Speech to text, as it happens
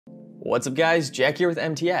What's up guys, Jack here with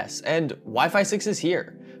MTS, and Wi-Fi 6 is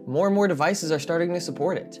here. More and more devices are starting to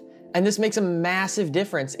support it. And this makes a massive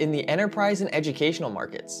difference in the enterprise and educational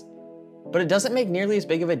markets. But it doesn't make nearly as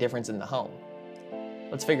big of a difference in the home.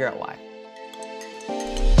 Let's figure out why.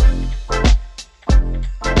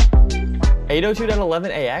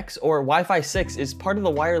 802.11ax, or Wi-Fi 6, is part of the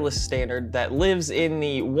wireless standard that lives in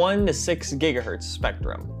the 1 to 6 gigahertz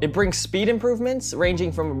spectrum. It brings speed improvements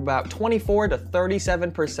ranging from about 24 to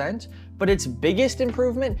 37%, but its biggest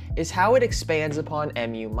improvement is how it expands upon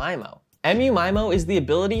MU-MIMO. MU-MIMO is the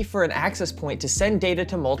ability for an access point to send data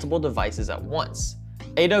to multiple devices at once.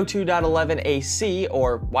 802.11ac,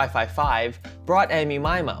 or Wi-Fi 5, brought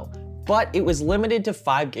MU-MIMO, but it was limited to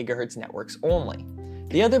 5 gigahertz networks only.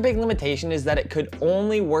 The other big limitation is that it could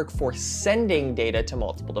only work for sending data to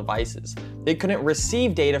multiple devices. It couldn't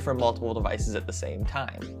receive data from multiple devices at the same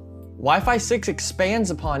time. Wi-Fi 6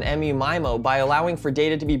 expands upon MU-MIMO by allowing for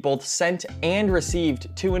data to be both sent and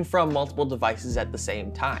received to and from multiple devices at the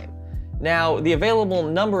same time. Now, the available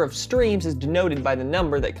number of streams is denoted by the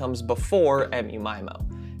number that comes before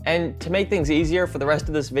MU-MIMO. And to make things easier, for the rest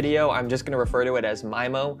of this video, I'm just going to refer to it as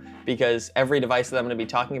MIMO, because every device that I'm going to be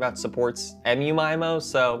talking about supports MU-MIMO,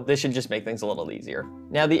 so this should just make things a little easier.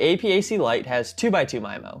 Now, the AC Lite has 2x2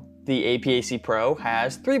 MIMO, the AC Pro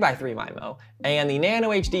has 3x3 MIMO, and the Nano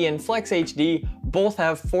HD and Flex HD both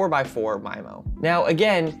have 4x4 MIMO. Now,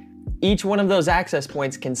 again, each one of those access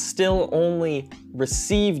points can still only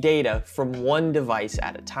receive data from one device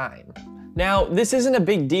at a time. Now, this isn't a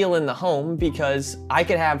big deal in the home because I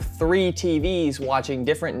could have 3 TVs watching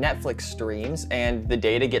different Netflix streams, and the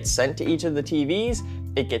data gets sent to each of the TVs,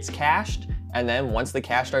 it gets cached, and then once the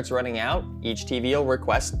cache starts running out, each TV will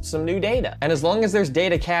request some new data. And as long as there's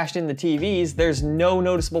data cached in the TVs, there's no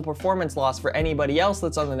noticeable performance loss for anybody else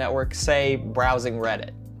that's on the network, say, browsing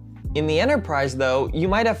Reddit. In the enterprise though, you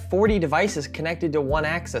might have 40 devices connected to one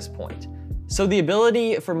access point. So the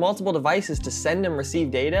ability for multiple devices to send and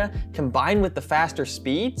receive data, combined with the faster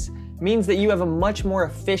speeds, means that you have a much more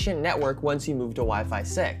efficient network once you move to Wi-Fi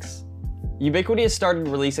 6. Ubiquiti has started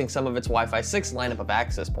releasing some of its Wi-Fi 6 lineup of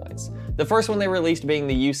access points. The first one they released being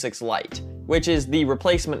the U6 Lite, which is the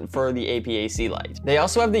replacement for the AC Lite. They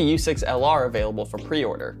also have the U6 LR available for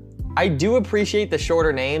pre-order. I do appreciate the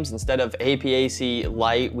shorter names. Instead of AC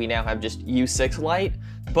Lite, we now have just U6 Lite,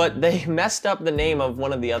 but they messed up the name of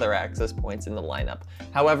one of the other access points in the lineup.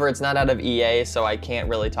 However, it's not out of EA, so I can't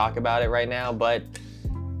really talk about it right now, but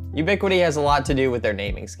Ubiquiti has a lot to do with their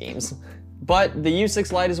naming schemes. But the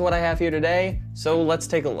U6 Lite is what I have here today, so let's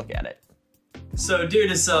take a look at it. So due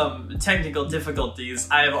to some technical difficulties,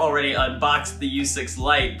 I have already unboxed the U6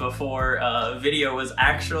 Lite before video was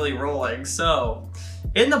actually rolling. So,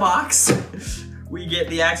 in the box, we get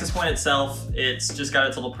the access point itself. It's just got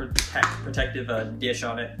its little protective dish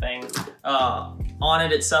on it thing. On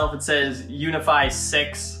it itself, it says Unify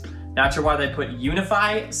 6. Not sure why they put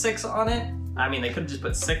Unify 6 on it. I mean, they could have just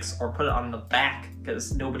put 6 or put it on the back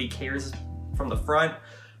because nobody cares from the front.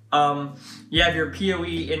 You have your PoE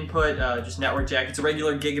input, just network jack. It's a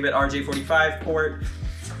regular gigabit RJ45 port.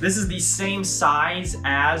 This is the same size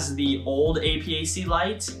as the old AC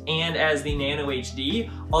Lite and as the Nano HD,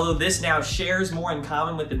 although this now shares more in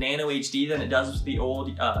common with the Nano HD than it does with the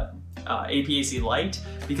old AC Lite,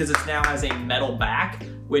 because it now has a metal back,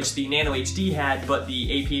 which the Nano HD had, but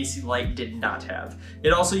the AC Lite did not have.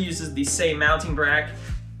 It also uses the same mounting bracket.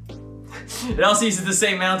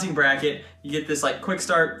 You get this like quick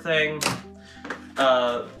start thing,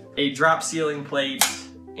 a drop ceiling plate,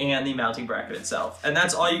 and the mounting bracket itself. And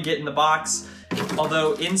that's all you get in the box.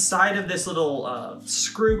 Although inside of this little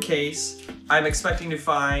screw case, I'm expecting to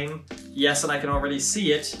find, yes, and I can already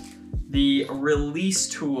see it, the release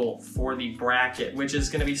tool for the bracket, which is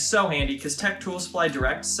gonna be so handy because Tech Tool Supply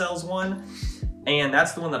Direct sells one, and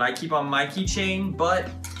that's the one that I keep on my keychain, but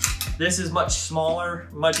this is much smaller,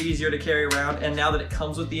 much easier to carry around, and now that it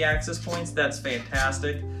comes with the access points, that's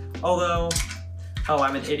fantastic. Although, oh,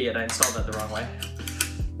 I'm an idiot, I installed that the wrong way.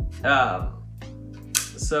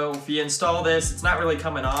 So if you install this, it's not really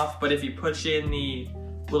coming off, but if you push in the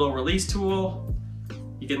little release tool,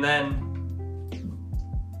 you can then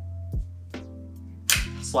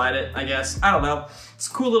slide it, I guess. I don't know. It's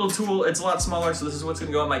a cool little tool. It's a lot smaller, so this is what's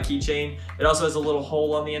gonna go on my keychain. It also has a little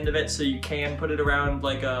hole on the end of it, so you can put it around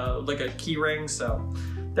like a key ring, so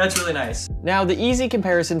that's really nice. Now, the easy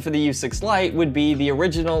comparison for the U6 Lite would be the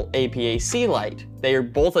original AC Lite. They are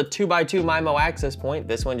both a 2x2 MIMO access point,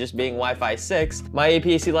 this one just being Wi-Fi 6. My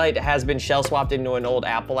AC Lite has been shell swapped into an old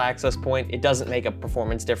Apple access point. It doesn't make a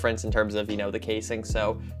performance difference in terms of, you know, the casing,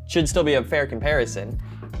 so should still be a fair comparison.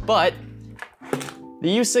 But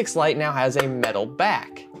the U6 Lite now has a metal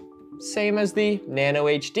back. same as the Nano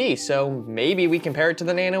HD, so maybe we compare it to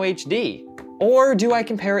the Nano HD. Or do I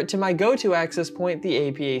compare it to my go-to access point, the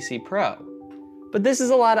AP/AC Pro? But this is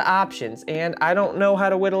a lot of options, and I don't know how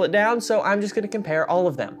to whittle it down, so I'm just gonna compare all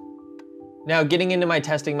of them. Now, getting into my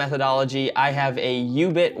testing methodology, I have a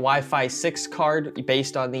Ubit Wi-Fi 6 card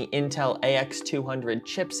based on the Intel AX200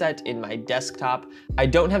 chipset in my desktop. I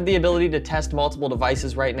don't have the ability to test multiple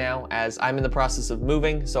devices right now as I'm in the process of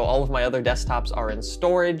moving, so all of my other desktops are in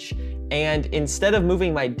storage. And instead of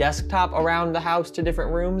moving my desktop around the house to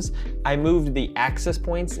different rooms, I moved the access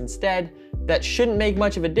points instead. That shouldn't make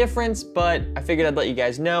much of a difference, but I figured I'd let you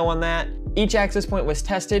guys know on that. Each access point was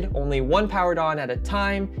tested, only one powered on at a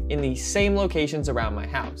time, in the same locations around my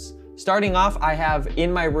house. Starting off, I have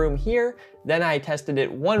in my room here, then I tested it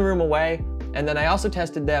one room away, and then I also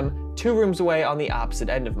tested them 2 rooms away on the opposite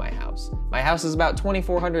end of my house. My house is about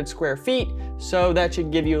 2,400 square feet, so that should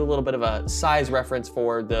give you a little bit of a size reference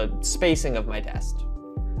for the spacing of my test.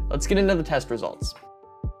 Let's get into the test results.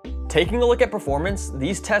 Taking a look at performance,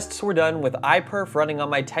 these tests were done with iPerf running on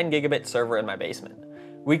my 10 gigabit server in my basement.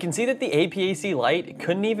 We can see that the AP/AC Lite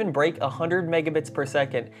couldn't even break 100 megabits per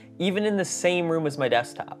second, even in the same room as my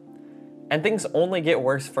desktop. And things only get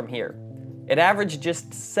worse from here. It averaged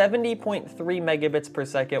just 70.3 megabits per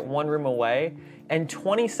second 1 room away, and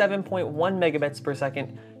 27.1 megabits per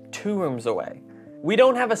second 2 rooms away. We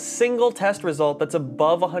don't have a single test result that's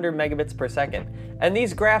above 100 megabits per second, and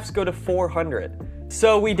these graphs go to 400.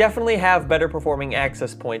 So we definitely have better performing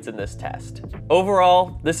access points in this test.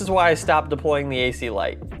 Overall, this is why I stopped deploying the AC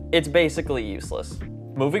Lite. It's basically useless.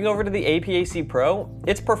 Moving over to the AP/AC Pro,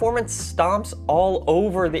 its performance stomps all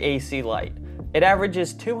over the AC Lite. It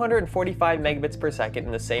averages 245 megabits per second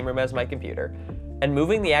in the same room as my computer, and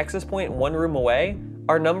moving the access point 1 room away,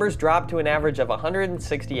 our numbers drop to an average of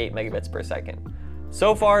 168 megabits per second.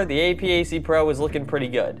 So far, the AP/AC Pro is looking pretty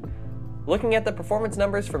good. Looking at the performance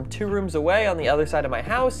numbers from 2 rooms away on the other side of my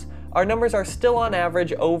house, our numbers are still on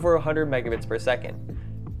average over 100 megabits per second.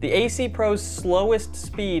 The AC Pro's slowest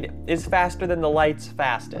speed is faster than the Lite's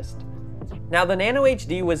fastest. Now, the Nano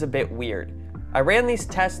HD was a bit weird. I ran these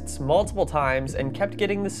tests multiple times and kept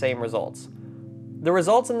getting the same results. The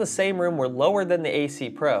results in the same room were lower than the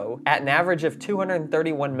AC Pro, at an average of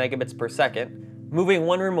 231 megabits per second. Moving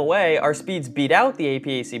 1 room away, our speeds beat out the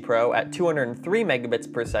AP/AC Pro at 203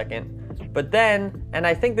 megabits per second. But then, and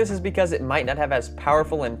I think this is because it might not have as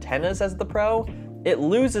powerful antennas as the Pro, it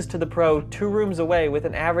loses to the Pro 2 rooms away with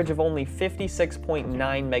an average of only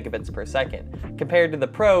 56.9 megabits per second, compared to the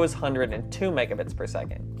Pro's 102 megabits per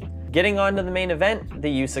second. Getting on to the main event,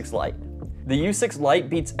 the U6 Lite. The U6 Lite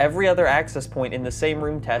beats every other access point in the same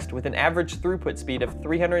room test with an average throughput speed of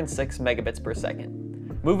 306 megabits per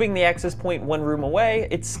second. Moving the access point 1 room away,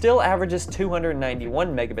 it still averages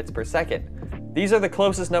 291 megabits per second. These are the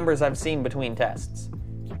closest numbers I've seen between tests.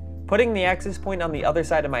 Putting the access point on the other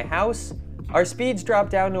side of my house, our speeds drop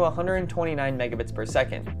down to 129 megabits per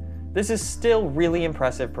second. This is still really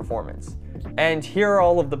impressive performance. And here are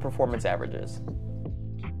all of the performance averages.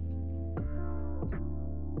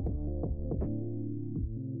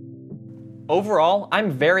 Overall,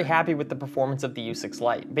 I'm very happy with the performance of the U6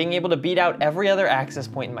 Lite, being able to beat out every other access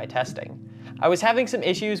point in my testing. I was having some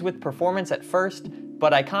issues with performance at first,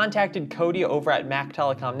 but I contacted Cody over at Mac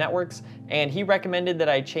Telecom Networks, and he recommended that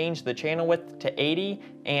I change the channel width to 80,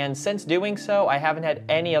 and since doing so, I haven't had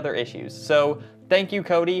any other issues. So thank you,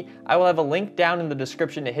 Cody. I will have a link down in the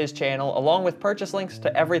description to his channel, along with purchase links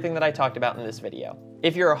to everything that I talked about in this video.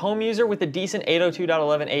 If you're a home user with a decent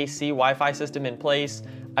 802.11 AC Wi-Fi system in place,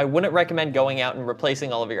 I wouldn't recommend going out and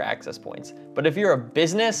replacing all of your access points. But if you're a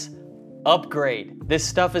business, upgrade. This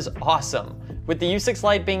stuff is awesome. With the U6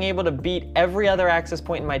 Lite being able to beat every other access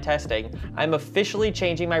point in my testing, I'm officially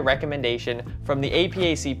changing my recommendation from the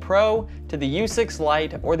AP/AC Pro to the U6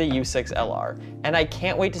 Lite or the U6 LR. And I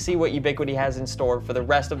can't wait to see what Ubiquiti has in store for the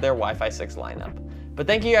rest of their Wi-Fi 6 lineup. But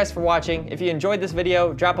thank you guys for watching. If you enjoyed this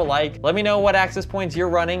video, drop a like. Let me know what access points you're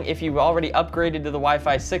running, if you've already upgraded to the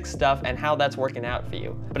Wi-Fi 6 stuff, and how that's working out for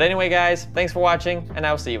you. But anyway guys, thanks for watching, and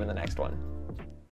I'll see you in the next one.